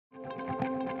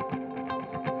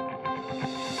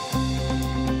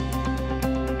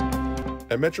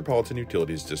At Metropolitan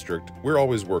Utilities District, we're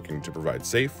always working to provide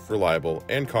safe, reliable,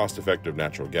 and cost-effective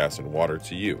natural gas and water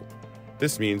to you.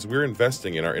 This means we're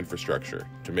investing in our infrastructure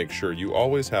to make sure you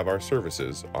always have our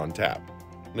services on tap.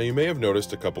 Now, you may have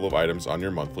noticed a couple of items on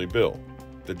your monthly bill: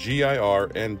 the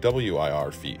GIR and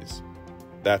WIR fees.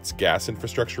 That's gas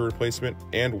infrastructure replacement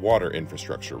and water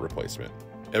infrastructure replacement.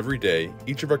 Every day,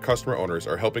 each of our customer owners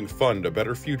are helping fund a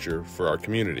better future for our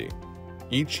community.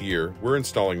 Each year, we're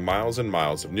installing miles and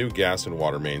miles of new gas and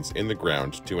water mains in the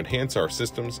ground to enhance our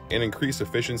systems and increase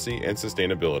efficiency and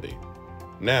sustainability.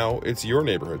 Now, it's your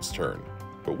neighborhood's turn.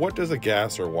 But what does a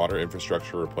gas or water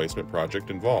infrastructure replacement project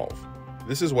involve?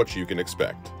 This is what you can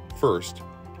expect. First,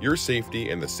 your safety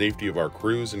and the safety of our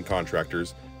crews and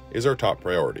contractors is our top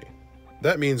priority.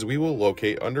 That means we will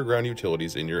locate underground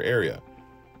utilities in your area.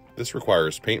 This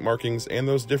requires paint markings and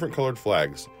those different colored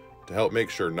flags to help make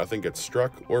sure nothing gets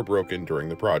struck or broken during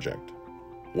the project.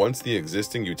 Once the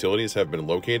existing utilities have been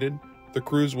located, the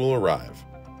crews will arrive.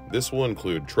 This will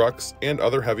include trucks and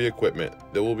other heavy equipment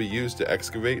that will be used to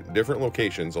excavate different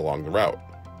locations along the route.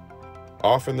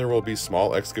 Often there will be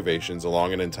small excavations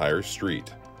along an entire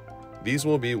street. These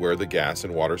will be where the gas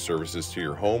and water services to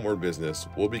your home or business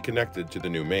will be connected to the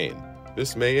new main.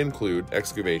 This may include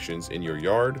excavations in your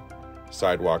yard,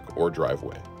 sidewalk, or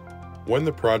driveway. When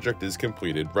the project is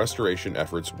completed, restoration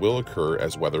efforts will occur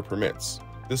as weather permits.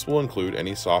 This will include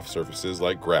any soft surfaces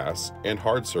like grass and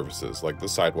hard surfaces like the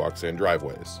sidewalks and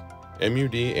driveways.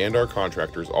 M.U.D and our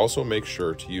contractors also make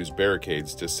sure to use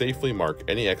barricades to safely mark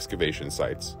any excavation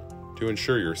sites to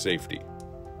ensure your safety.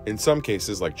 In some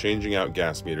cases, like changing out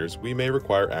gas meters, we may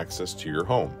require access to your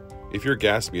home. If your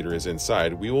gas meter is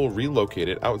inside, we will relocate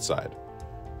it outside.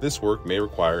 This work may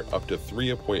require up to 3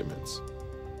 appointments.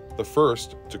 The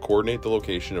first, to coordinate the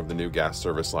location of the new gas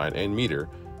service line and meter,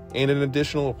 and an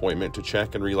additional appointment to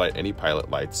check and relight any pilot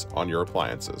lights on your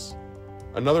appliances.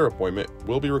 Another appointment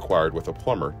will be required with a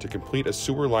plumber to complete a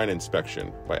sewer line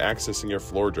inspection by accessing your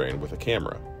floor drain with a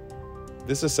camera.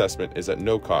 This assessment is at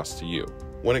no cost to you.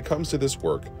 When it comes to this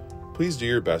work, please do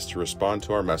your best to respond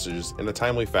to our messages in a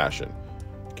timely fashion.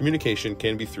 Communication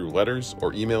can be through letters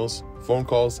or emails, phone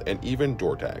calls, and even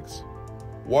door tags.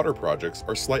 Water projects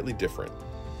are slightly different.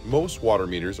 Most water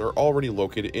meters are already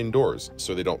located indoors,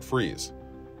 so they don't freeze.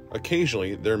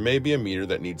 Occasionally, there may be a meter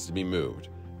that needs to be moved,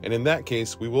 and in that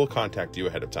case, we will contact you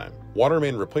ahead of time. Water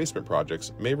main replacement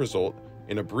projects may result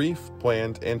in a brief,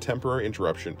 planned, and temporary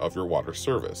interruption of your water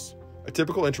service. A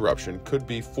typical interruption could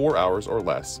be 4 hours or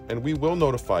less, and we will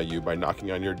notify you by knocking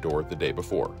on your door the day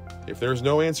before. If there is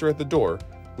no answer at the door,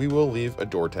 we will leave a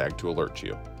door tag to alert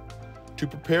you. To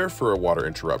prepare for a water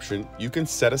interruption, you can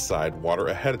set aside water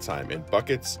ahead of time in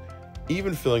buckets.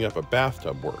 Even filling up a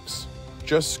bathtub works.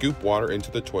 Just scoop water into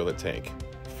the toilet tank,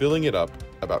 filling it up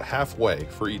about halfway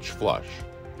for each flush.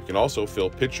 You can also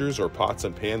fill pitchers or pots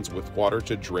and pans with water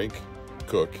to drink,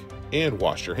 cook, and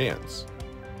wash your hands.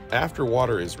 After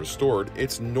water is restored,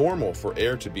 it's normal for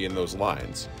air to be in those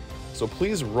lines, so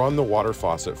please run the water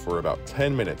faucet for about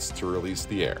 10 minutes to release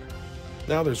the air.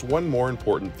 Now, there's one more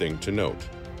important thing to note.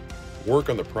 Work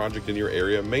on the project in your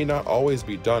area may not always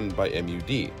be done by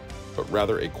M.U.D, but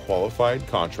rather a qualified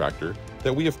contractor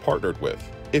that we have partnered with.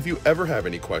 If you ever have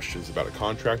any questions about a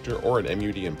contractor or an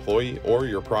M.U.D employee or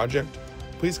your project,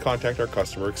 please contact our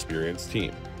customer experience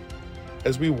team.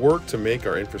 As we work to make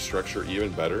our infrastructure even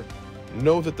better,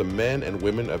 know that the men and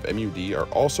women of M.U.D are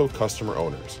also customer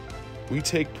owners. We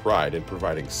take pride in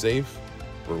providing safe,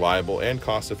 reliable, and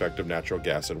cost-effective natural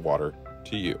gas and water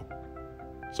to you.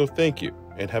 So thank you,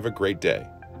 and have a great day.